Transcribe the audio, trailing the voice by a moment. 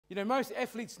You know, most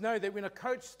athletes know that when a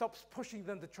coach stops pushing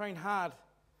them to train hard,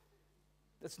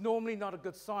 it's normally not a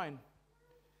good sign.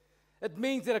 It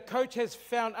means that a coach has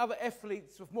found other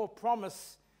athletes with more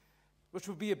promise, which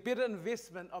will be a better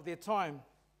investment of their time.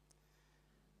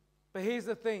 But here's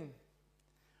the thing.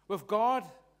 With God,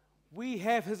 we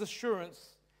have His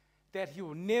assurance that He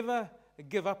will never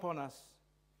give up on us.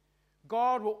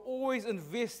 God will always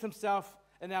invest Himself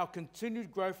in our continued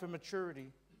growth and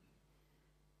maturity.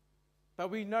 But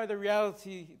we know the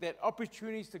reality that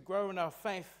opportunities to grow in our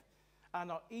faith are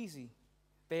not easy.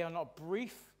 They are not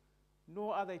brief,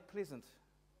 nor are they pleasant.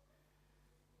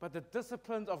 But the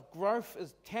discipline of growth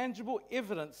is tangible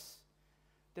evidence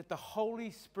that the Holy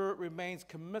Spirit remains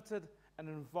committed and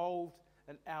involved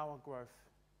in our growth.